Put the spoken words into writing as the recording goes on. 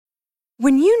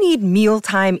When you need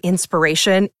mealtime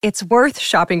inspiration, it's worth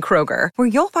shopping Kroger, where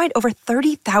you'll find over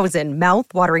 30,000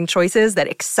 mouth-watering choices that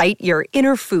excite your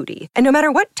inner foodie. And no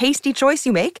matter what tasty choice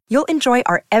you make, you'll enjoy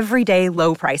our everyday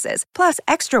low prices, plus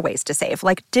extra ways to save,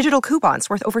 like digital coupons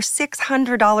worth over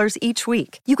 $600 each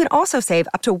week. You can also save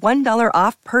up to $1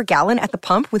 off per gallon at the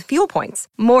pump with fuel points.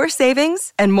 More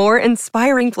savings and more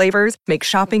inspiring flavors make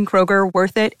shopping Kroger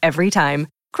worth it every time.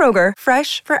 Kroger,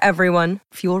 fresh for everyone.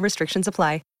 Fuel restrictions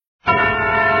apply.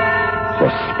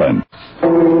 Suspense.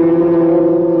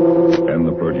 And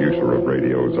the producer of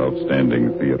radio's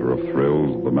outstanding theater of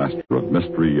thrills, the master of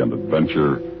mystery and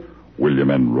adventure,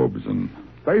 William N. Robeson.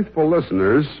 Faithful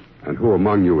listeners, and who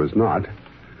among you is not,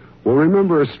 will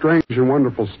remember a strange and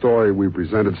wonderful story we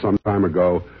presented some time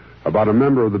ago about a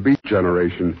member of the Beat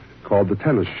Generation called the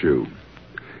Tennis Shoe.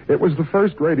 It was the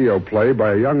first radio play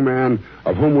by a young man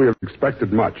of whom we have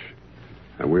expected much,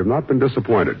 and we have not been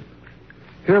disappointed.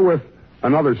 Herewith,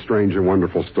 another strange and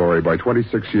wonderful story by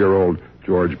 26-year-old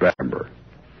George Bamber.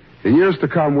 In years to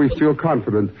come, we feel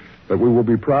confident that we will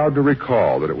be proud to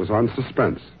recall that it was on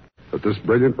Suspense that this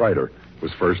brilliant writer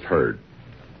was first heard.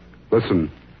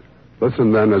 Listen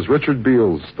then as Richard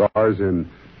Beals stars in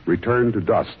Return to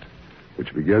Dust,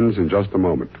 which begins in just a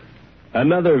moment.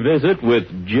 Another visit with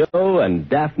Joe and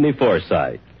Daphne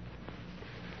Forsythe.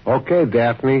 Okay,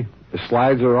 Daphne. The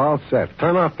slides are all set.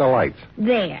 Turn off the lights.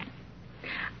 There.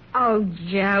 Oh,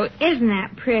 Joe, isn't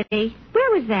that pretty?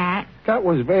 Where was that? That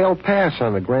was Vale Pass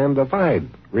on the Grand Divide.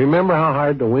 Remember how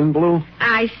hard the wind blew?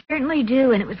 I certainly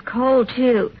do, and it was cold,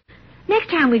 too. Next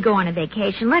time we go on a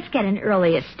vacation, let's get an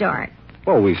earlier start.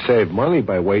 Well, we saved money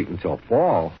by waiting till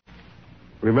fall.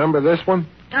 Remember this one?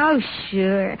 Oh,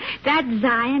 sure. That's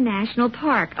Zion National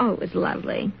Park. Oh, it was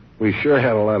lovely. We sure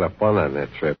had a lot of fun on that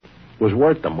trip. It was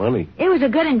worth the money. It was a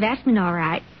good investment, all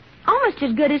right. Almost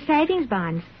as good as savings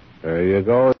bonds. There you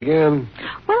go again.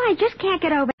 Well, I just can't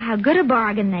get over how good a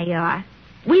bargain they are.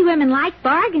 We women like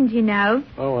bargains, you know.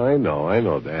 Oh, I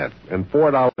know that. And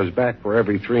 $4 back for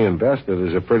every 3 invested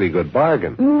is a pretty good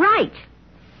bargain. Right.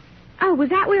 Oh, was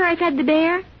that where I fed the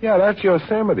bear? Yeah, that's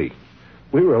Yosemite.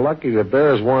 We were lucky the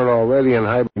bears weren't already in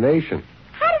hibernation.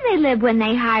 How do they live when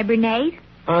they hibernate?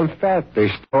 On fat they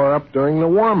store up during the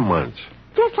warm months.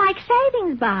 Just like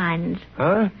savings bonds.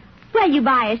 Huh? Well, you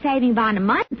buy a saving bond a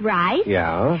month, right?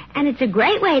 Yeah. And it's a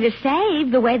great way to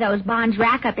save the way those bonds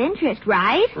rack up interest,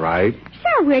 right? Right.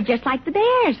 So we're just like the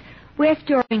bears. We're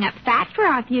storing up fat for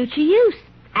our future use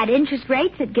at interest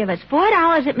rates that give us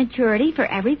 $4 at maturity for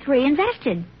every 3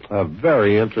 invested. A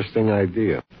very interesting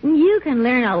idea. You can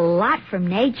learn a lot from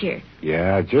nature.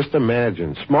 Yeah, just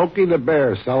imagine. Smokey the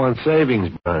Bear selling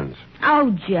savings bonds.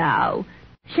 Oh, Joe.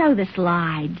 Show the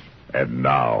slides. And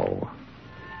now,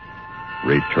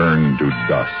 Return to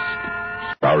Dust,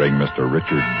 starring Mr.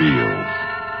 Richard Beals.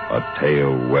 A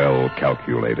tale well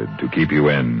calculated to keep you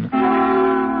in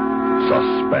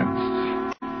suspense.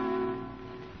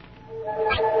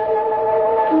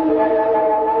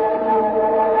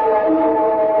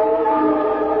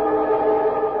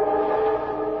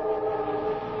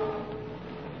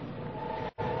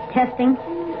 Testing.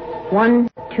 1,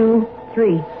 2,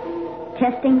 3.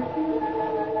 Testing.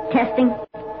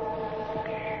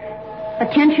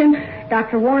 Attention,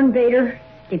 Dr. Warren Bader,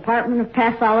 Department of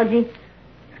Pathology,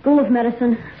 School of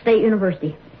Medicine, State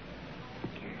University.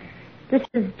 This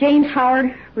is James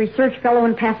Howard, Research Fellow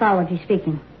in Pathology,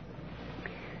 speaking.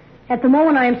 At the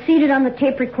moment, I am seated on the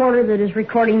tape recorder that is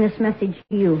recording this message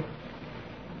to you.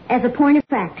 As a point of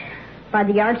fact, by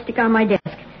the yardstick on my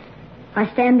desk, I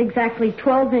stand exactly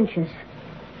 12 inches,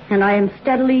 and I am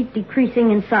steadily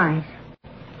decreasing in size.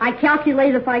 I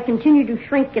calculate if I continue to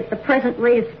shrink at the present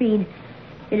rate of speed,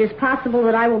 it is possible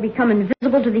that I will become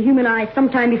invisible to the human eye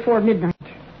sometime before midnight.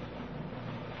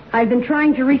 I've been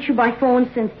trying to reach you by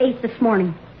phone since 8 this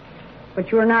morning,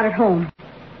 but you are not at home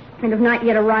and have not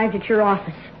yet arrived at your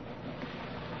office.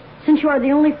 Since you are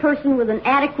the only person with an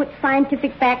adequate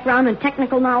scientific background and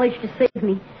technical knowledge to save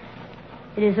me,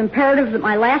 it is imperative that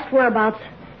my last whereabouts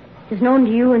is known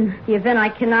to you in the event I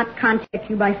cannot contact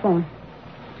you by phone.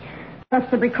 That's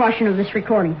the precaution of this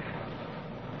recording.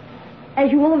 As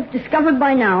you will have discovered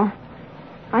by now,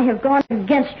 I have gone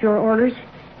against your orders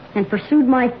and pursued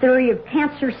my theory of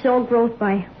cancer cell growth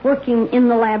by working in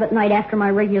the lab at night after my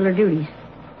regular duties.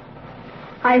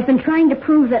 I have been trying to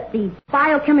prove that the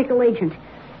biochemical agent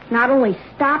not only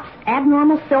stops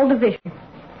abnormal cell division,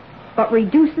 but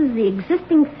reduces the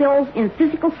existing cells in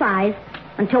physical size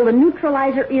until the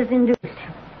neutralizer is induced.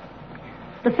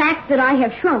 The fact that I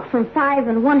have shrunk from 5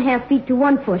 1/2 feet to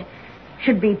 1 foot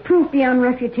should be proof beyond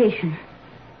refutation,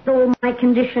 though my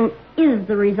condition is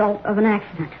the result of an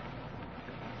accident.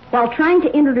 while trying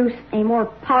to introduce a more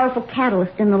powerful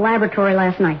catalyst in the laboratory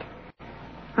last night.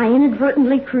 I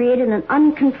inadvertently created an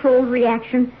uncontrolled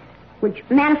reaction which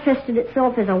manifested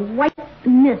itself as a white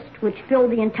mist which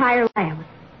filled the entire lab.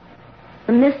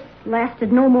 The mist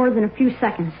lasted no more than a few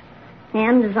seconds,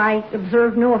 and as I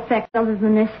observed no effect other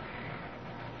than this,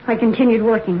 I continued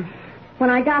working. When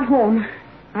I got home,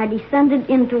 I descended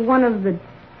into one of the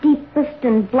deepest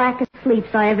and blackest sleeps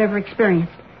I have ever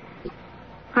experienced.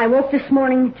 I woke this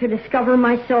morning to discover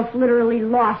myself literally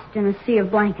lost in a sea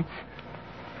of blankets.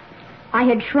 I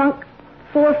had shrunk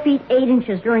 4 feet 8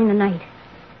 inches during the night.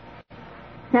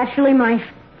 Naturally, my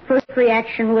first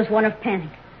reaction was one of panic.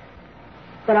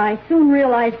 But I soon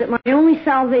realized that my only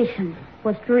salvation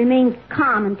was to remain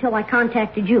calm until I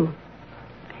contacted you.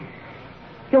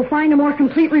 You'll find a more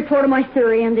complete report of my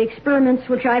theory and the experiments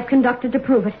which I've conducted to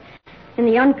prove it in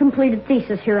the uncompleted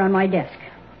thesis here on my desk.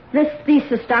 This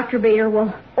thesis, Dr. Bader,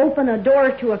 will open a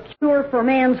door to a cure for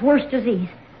man's worst disease,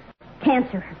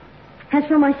 cancer. As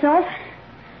for myself,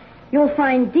 you'll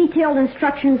find detailed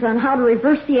instructions on how to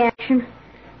reverse the action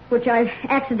which I've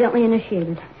accidentally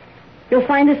initiated. You'll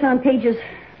find this on pages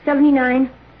 79,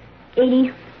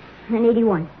 80, and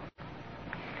 81.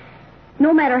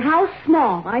 No matter how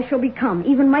small I shall become,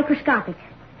 even microscopic,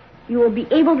 you will be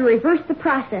able to reverse the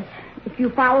process if you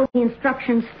follow the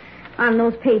instructions on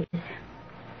those pages.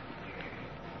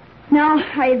 Now,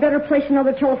 I had better place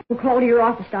another telephone call to your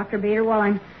office, Dr. Bader, while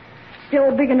I'm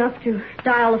still big enough to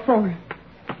dial the phone.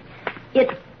 It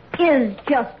is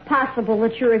just possible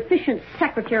that your efficient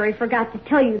secretary forgot to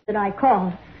tell you that I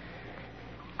called.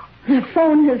 The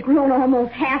phone has grown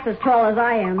almost half as tall as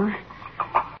I am.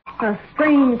 A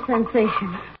strange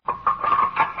sensation.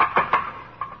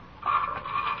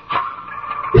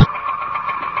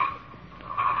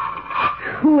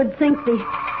 Who would think the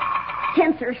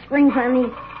tensor springs on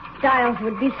these dials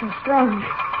would be so strong?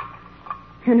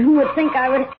 And who would think I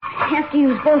would have to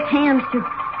use both hands to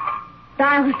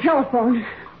dial the telephone?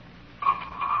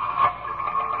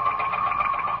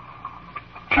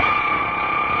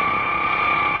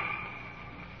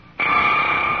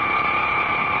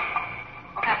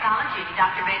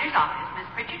 Dr. Bader's office. Miss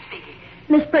Pritchard speaking.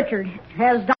 Miss Pritchard,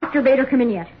 has Dr. Bader come in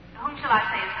yet? Whom shall I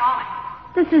say is calling?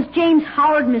 This is James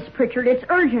Howard, Miss Pritchard. It's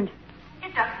urgent.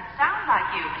 It doesn't sound like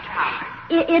you, Mr.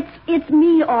 Howard. It's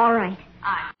me, all right.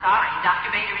 I'm sorry. Dr.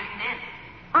 Bader isn't in.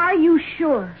 Are you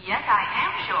sure? Yes, I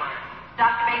am sure.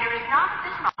 Dr. Bader is not at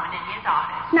this moment in his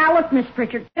office. Now, look, Miss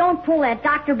Pritchard, don't pull that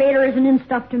Dr. Bader isn't in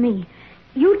stuff to me.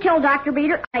 You tell Dr.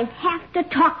 Bader I have to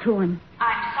talk to him.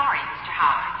 I'm sorry, Mr.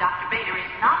 Howard. Dr. Bader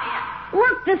is not in.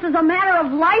 Look, this is a matter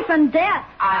of life and death.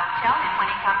 I'll tell him when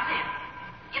he comes in.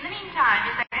 In the meantime,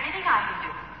 is there anything I can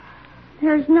do?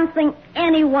 There's nothing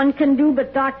anyone can do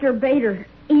but Dr. Bader.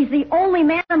 He's the only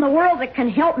man in the world that can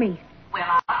help me. Well,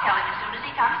 I'll tell him as soon as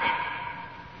he comes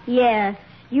in. Yes,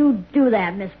 you do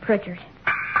that, Miss Pritchard.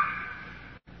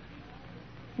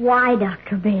 Why,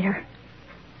 Dr. Bader?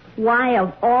 Why,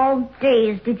 of all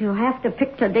days, did you have to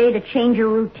pick today to change your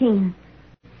routine?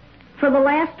 For the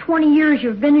last 20 years,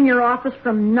 you've been in your office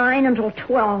from 9 until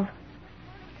 12.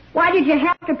 Why did you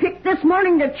have to pick this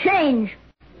morning to change?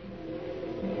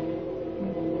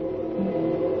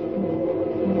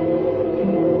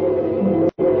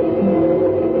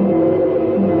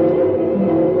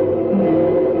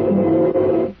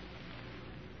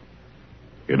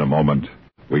 In a moment,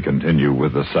 we continue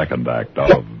with the second act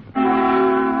of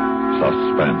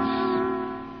Suspense.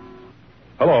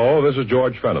 Hello, this is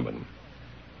George Fenneman.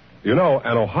 You know,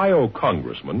 an Ohio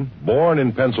congressman, born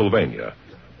in Pennsylvania,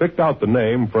 picked out the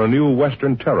name for a new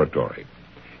Western territory.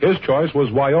 His choice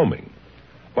was Wyoming.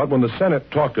 But when the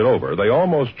Senate talked it over, they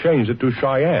almost changed it to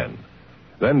Cheyenne,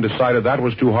 then decided that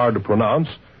was too hard to pronounce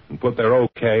and put their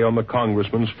okay on the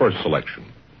congressman's first selection.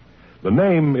 The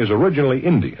name is originally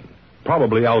Indian,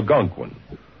 probably Algonquin,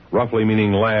 roughly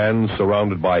meaning land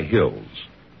surrounded by hills.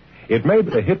 It made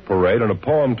a hit parade in a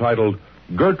poem titled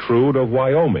Gertrude of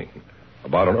Wyoming,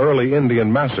 about an early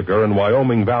Indian massacre in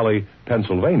Wyoming Valley,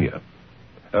 Pennsylvania.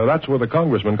 That's where the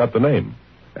congressman got the name.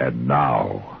 And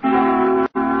now,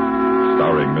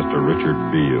 starring Mr.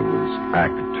 Richard Beals,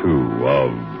 Act 2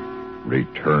 of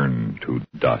Return to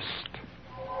Dust.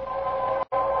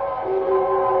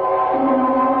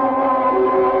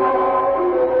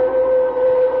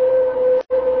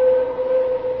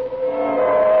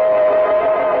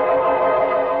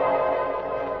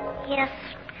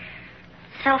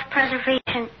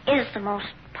 Self-preservation is the most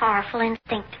powerful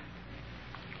instinct.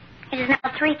 It is now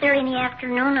 3:30 in the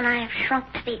afternoon, and I have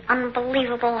shrunk to the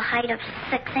unbelievable height of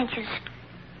 6 inches.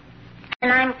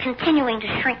 And I'm continuing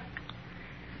to shrink.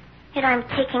 Yet I'm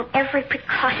taking every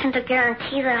precaution to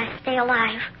guarantee that I stay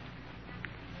alive.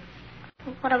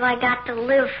 What have I got to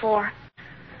live for?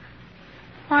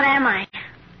 What am I?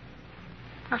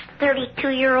 A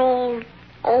 32-year-old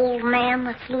old man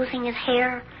that's losing his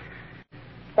hair?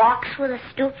 Walks with a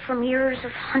stoop from years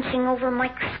of hunching over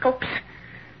microscopes?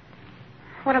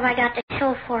 What have I got to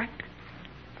show for it?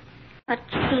 A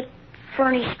cheap,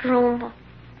 furnished room,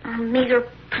 a meager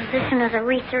position as a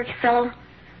research fellow,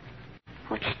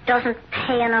 which doesn't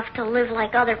pay enough to live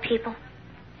like other people.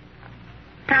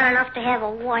 Not enough to have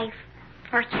a wife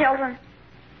or children.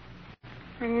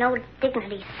 And no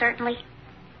dignity, certainly.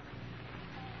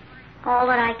 All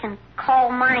that I can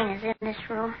call mine is in this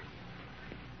room.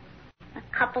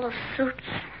 A couple of suits,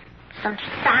 some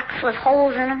socks with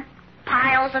holes in them,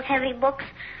 piles of heavy books,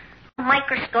 a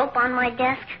microscope on my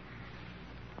desk,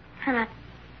 and a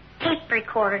tape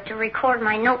recorder to record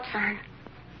my notes on.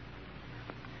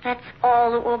 That's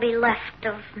all that will be left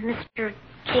of Mr.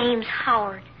 James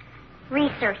Howard,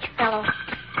 research fellow.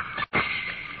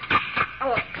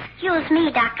 Oh, excuse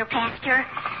me, Dr. Pasteur.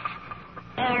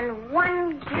 And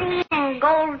one green and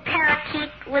gold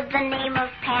parakeet with the name of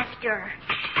Pasteur.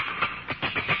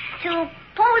 To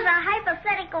pose a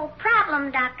hypothetical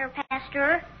problem, Dr.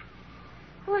 Pasteur,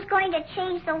 who's going to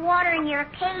change the water in your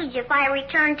cage if I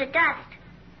return to dust?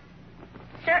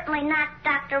 Certainly not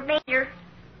Dr. Bader.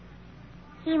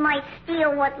 He might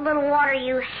steal what little water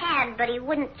you had, but he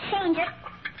wouldn't change it.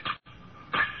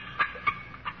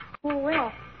 Who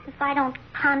will? If I don't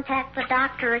contact the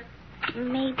doctor, it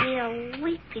may be a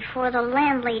week before the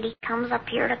landlady comes up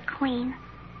here to clean.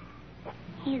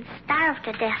 He'd starve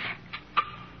to death.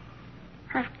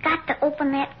 I've got to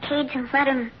open that cage and let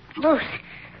him loose.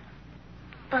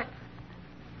 But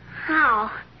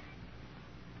how?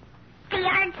 The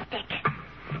yardstick.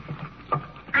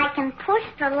 I can push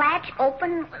the latch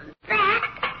open with that.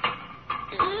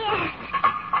 Yes.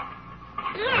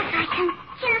 Yes, I can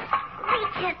just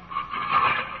reach it.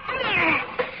 There.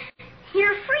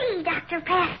 You're free, Dr.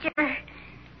 Pasteur.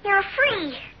 You're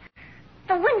free.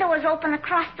 The window is open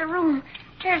across the room.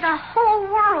 There's a whole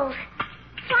world.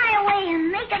 Fly away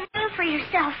and make a name for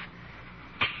yourself.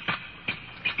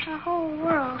 The whole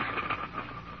world.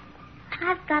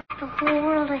 I've got the whole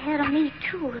world ahead of me,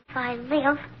 too, if I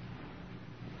live.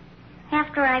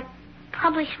 After I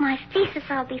publish my thesis,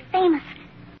 I'll be famous.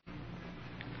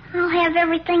 I'll have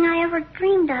everything I ever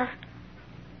dreamed of.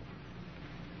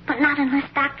 But not unless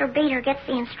Dr. Bader gets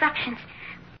the instructions.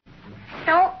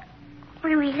 So,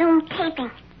 we resume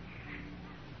taping.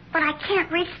 But I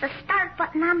can't reach the start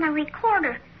button on the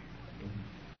recorder.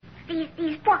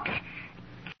 These books,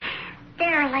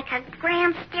 they're like a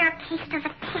grand staircase to the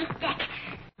tape deck.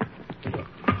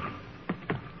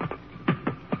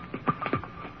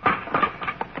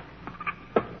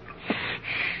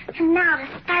 And now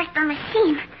to start the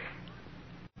machine.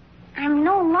 I'm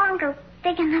no longer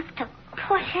big enough to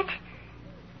push it.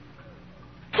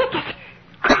 Kick it.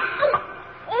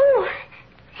 Oh,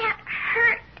 that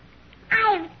hurt.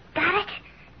 I've got it.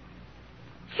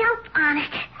 Jump on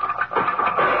it.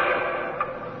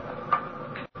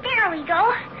 There we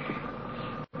go.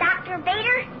 Dr.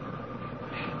 Bader?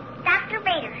 Dr.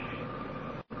 Bader.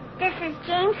 This is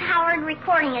James Howard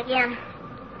recording again.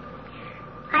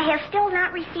 I have still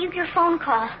not received your phone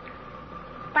call,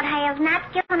 but I have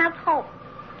not given up hope.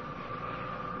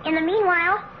 In the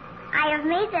meanwhile, I have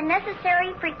made the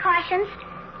necessary precautions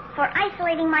for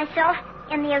isolating myself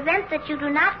in the event that you do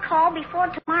not call before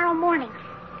tomorrow morning.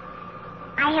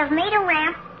 I have made a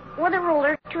ramp with a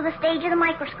ruler to the stage of the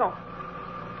microscope.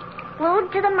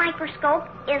 Glued to the microscope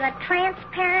is a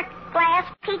transparent glass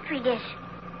petri dish.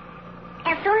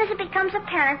 As soon as it becomes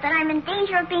apparent that I'm in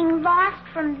danger of being lost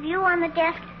from view on the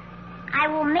desk, I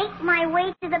will make my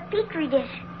way to the petri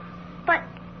dish. But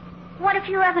what if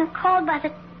you haven't called by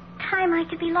the time I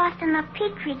could be lost in the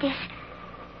petri dish?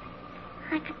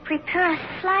 I could prepare a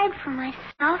slide for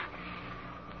myself.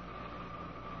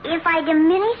 If I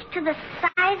diminished to the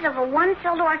size of a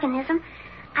one-celled organism,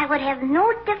 I would have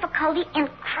no difficulty in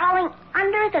crawling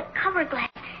under the cover glass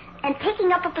and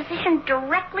taking up a position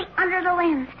directly under the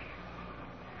lens.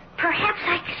 Perhaps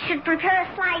I should prepare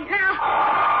a slide now.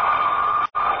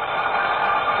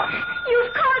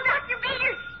 You've called, Dr.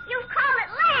 Bader. You've called at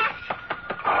last.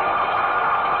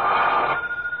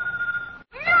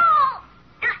 No!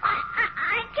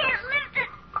 I can't lift it.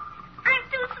 I'm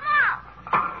too small.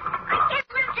 I can't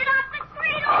lift it off the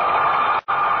cradle.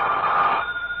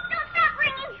 Don't stop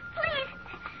ringing, please.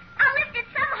 I'll lift it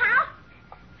somehow.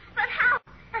 But how?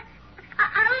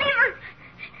 A lever.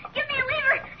 Give me a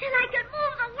lever, and I can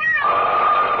move the world.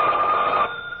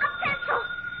 A pencil.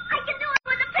 I can do it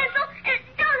with a pencil.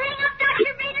 Don't hang up,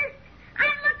 Dr.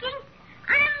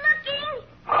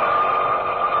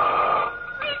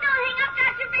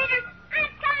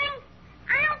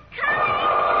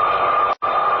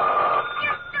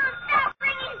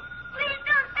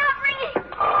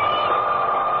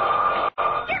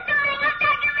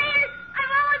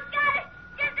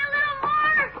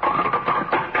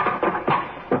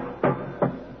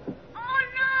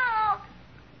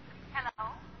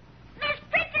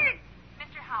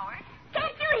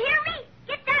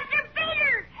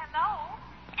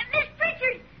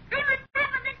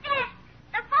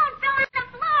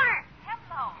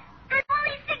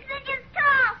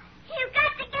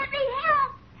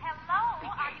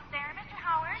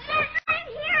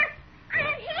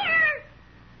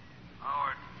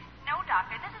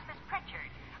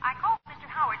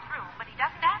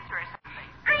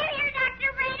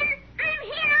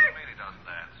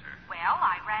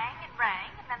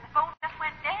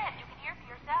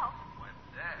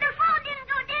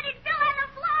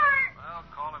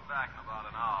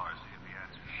 hour, see if he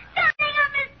answers. Don't hang up,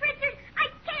 Miss Pritchard. I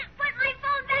can't put my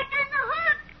phone back on the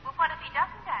hook. Well, what if he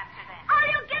doesn't answer then? All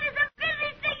you'll get is a busy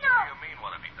signal. What do you mean,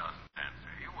 what if he doesn't answer?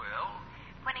 He will.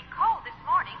 When he called this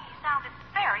morning, he sounded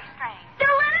very strange.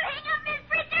 Don't let him hang up, Miss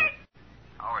Pritchard.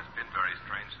 Howard's been very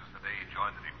strange since the day he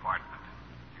joined the department.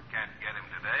 If you can't get him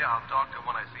today, I'll talk to him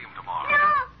when I see him tomorrow.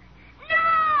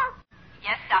 No.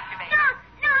 Yes, Dr. Bader.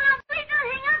 No, please don't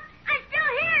hang up. I'm still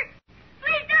here.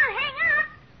 Please don't hang up.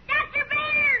 Dr.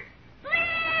 Bader,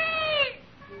 please.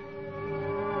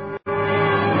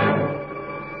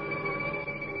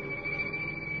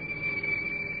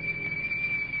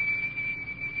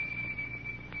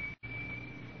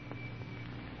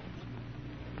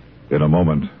 In a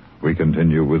moment, we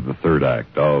continue with the third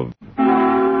act of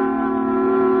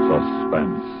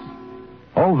Suspense.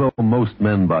 Although most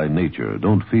men by nature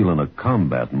don't feel in a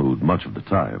combat mood much of the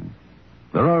time,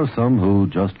 there are some who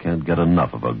just can't get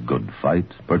enough of a good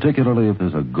fight, particularly if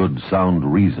there's a good, sound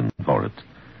reason for it.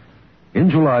 In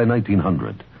July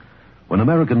 1900, when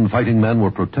American fighting men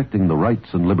were protecting the rights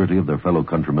and liberty of their fellow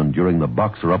countrymen during the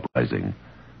Boxer Uprising,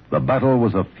 the battle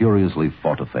was a furiously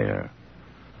fought affair.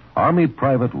 Army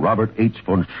Private Robert H.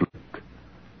 von Schlick,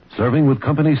 serving with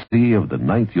Company C of the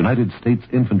 9th United States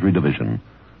Infantry Division,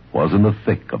 was in the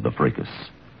thick of the fracas.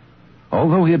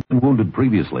 Although he had been wounded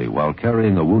previously while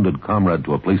carrying a wounded comrade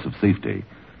to a place of safety,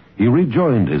 he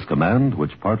rejoined his command,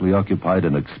 which partly occupied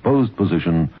an exposed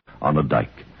position on a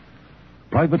dike.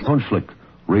 Private von Schlick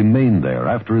remained there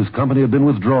after his company had been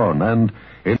withdrawn and,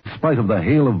 in spite of the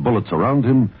hail of bullets around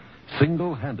him,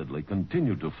 single-handedly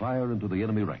continued to fire into the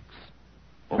enemy ranks.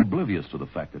 Oblivious to the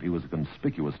fact that he was a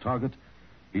conspicuous target,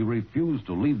 he refused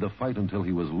to leave the fight until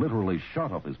he was literally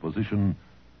shot off his position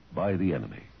by the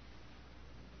enemy.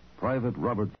 Private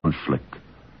Robert von Schlick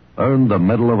earned the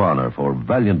Medal of Honor for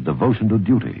valiant devotion to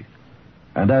duty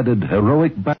and added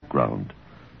heroic background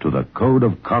to the code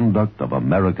of conduct of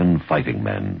American fighting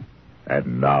men.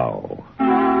 And now,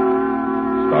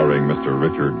 starring Mr.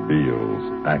 Richard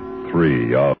Beals, Act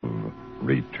 3 of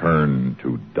Return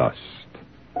to Dust.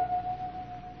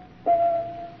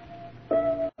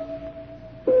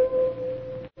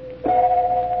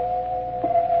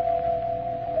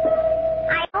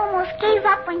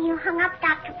 When you hung up,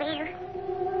 Dr. Bader.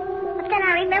 But then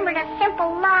I remembered a simple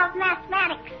law of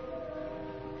mathematics.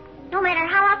 No matter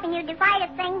how often you divide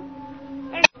a thing,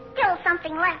 there's still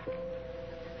something left.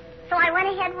 So I went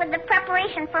ahead with the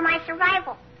preparation for my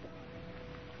survival.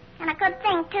 And a good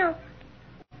thing, too.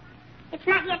 It's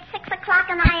not yet 6 o'clock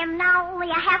and I am now only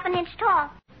a half an inch tall.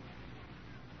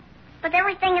 But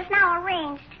everything is now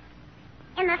arranged.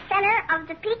 In the center of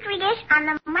the Petri dish on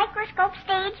the microscope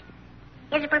stage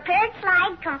is a prepared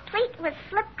slide complete with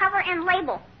slipcover and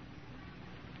label.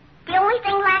 The only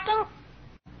thing lacking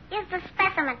is the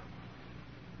specimen.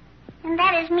 And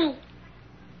that is me.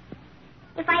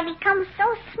 If I become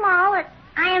so small that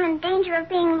I am in danger of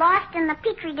being lost in the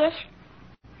Petri dish,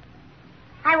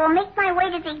 I will make my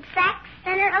way to the exact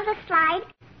center of the slide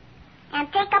and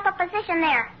take up a position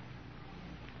there.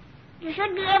 You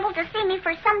should be able to see me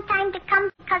for some time to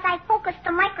come because I focused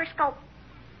the microscope.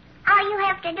 All you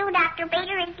have to do, Dr.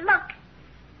 Bader, is look.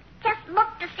 Just look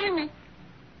to see me.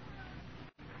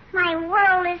 My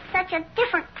world is such a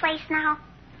different place now.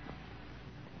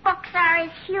 Books are as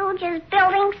huge as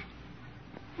buildings,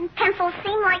 and pencils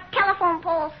seem like telephone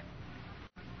poles.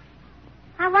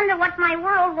 I wonder what my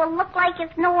world will look like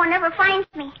if no one ever finds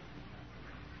me.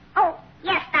 Oh,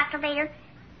 yes, Dr. Bader.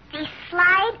 The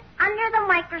slide under the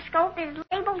microscope is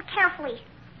labeled carefully.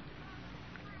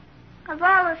 Of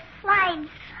all the slides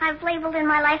I've labeled in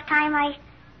my lifetime, I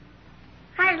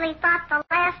hardly thought the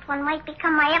last one might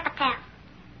become my epitaph.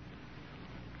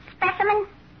 Specimen,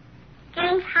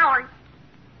 James Howard.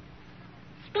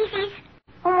 Species,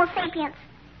 Homo sapiens.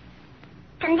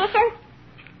 Condition,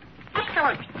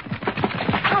 excellent.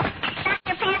 Oh,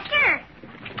 Dr. Pasteur,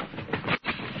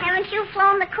 haven't you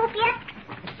flown the coop yet?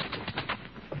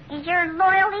 Is your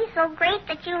loyalty so great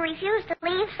that you refuse to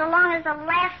leave so long as the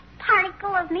last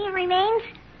particle of me remains?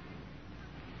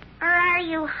 Or are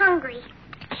you hungry?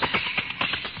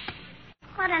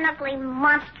 What an ugly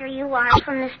monster you are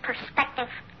from this perspective.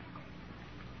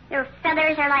 Your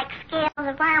feathers are like scales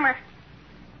of armor,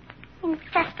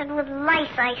 infested with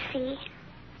lice, I see.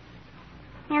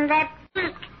 And that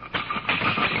beak.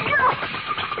 No,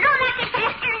 Dr.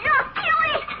 Pasteur, no, kill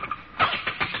me!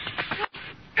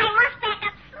 I must back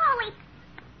up slowly.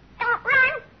 Don't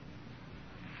run.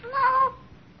 Slow.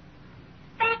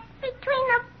 Back between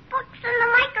the books and the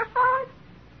microphone.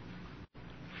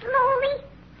 Slowly.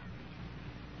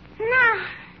 No,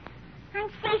 I'm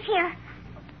safe here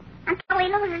until he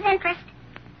loses interest.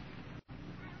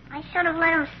 I should have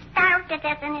let him starved to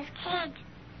death in his cage.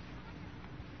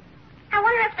 I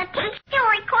wonder if the tape's still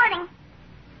recording.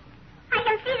 I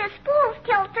can see the spools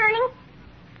still turning.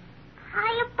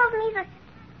 High above me,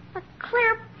 the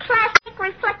clear plastic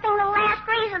reflecting the last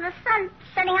rays of the sun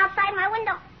setting outside my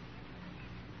window.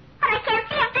 But I can't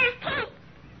see if there's tape.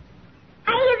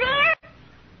 Are you there?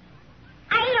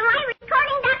 Am I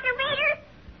recording, Dr. Bader?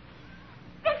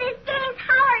 This is James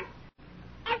Howard.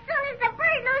 As soon as the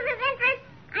bird loses interest,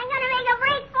 I'm going to make a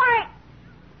break for it.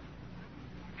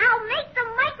 I'll make the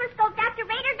microscope, Dr.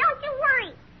 Bader. Don't you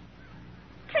worry.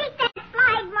 Treat that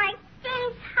slide mark,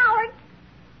 James Howard,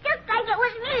 just like it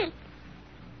was me.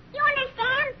 You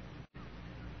understand?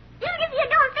 Even if you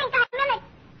don't think I'm in it,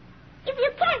 if you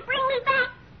can't bring me back,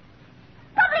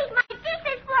 publish my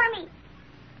thesis for me.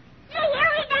 You hear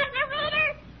me, Dr. Bader?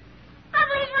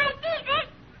 Publish my thesis.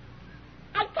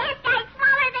 I can't die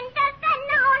smaller than dust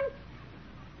unknown.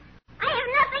 I have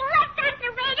nothing left,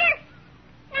 Dr. Bader.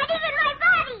 Not even my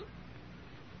body.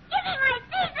 Give me my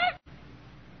thesis.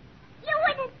 You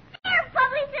wouldn't dare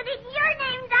publish it in your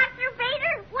name, Dr.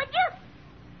 Bader, would you?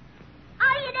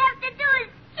 All you'd have to do is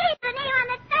change the name on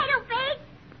the title page.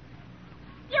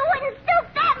 You wouldn't stoop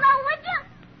that low, would you?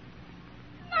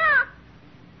 No.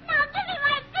 No, give me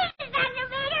my thesis, Dr.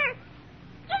 Bader.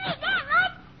 Give me that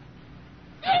much.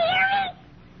 Do you hear me?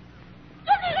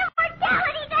 Give me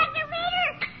immortality, Dr. Bader.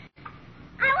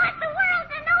 I want the world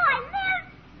to know I live.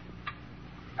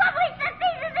 Publish the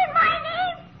thesis in my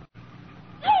name.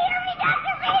 You hear me,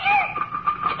 Dr. Bader?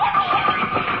 Give me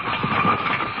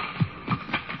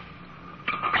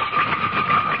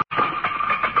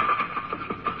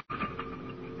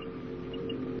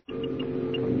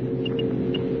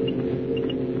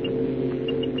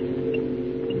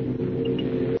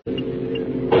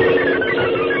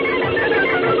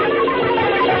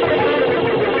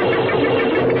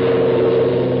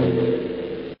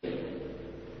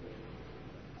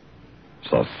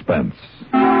Suspense,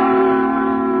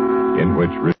 in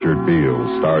which Richard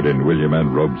Beale starred in William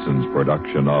N. Robeson's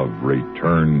production of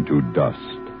Return to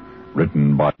Dust,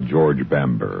 written by George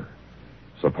Bamber.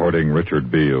 Supporting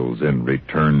Richard Beale in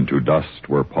Return to Dust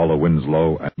were Paula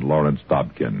Winslow and Lawrence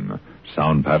Dobkin.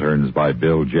 Sound patterns by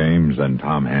Bill James and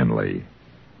Tom Hanley.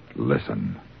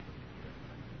 Listen.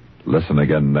 Listen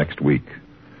again next week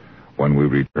when we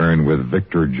return with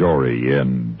Victor Jory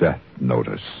in Death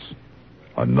Notice.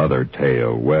 Another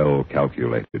tale well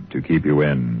calculated to keep you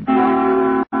in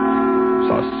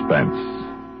suspense.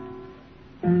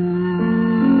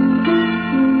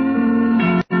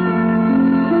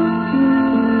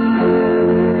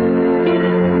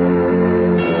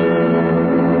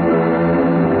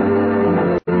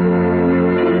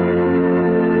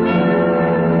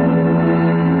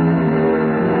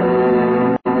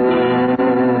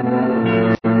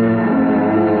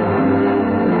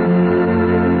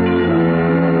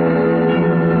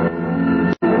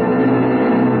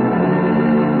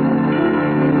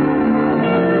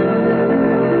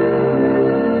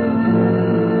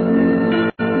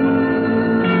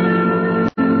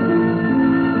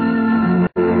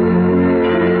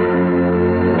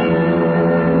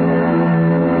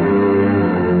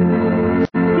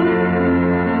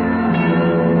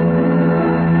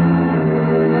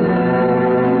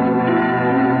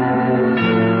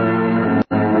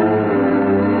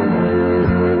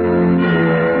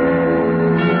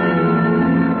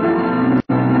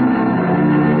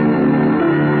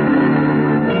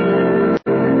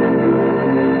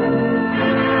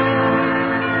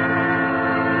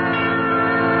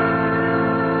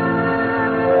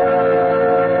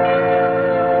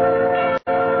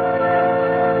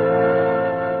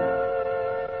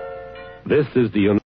 This is the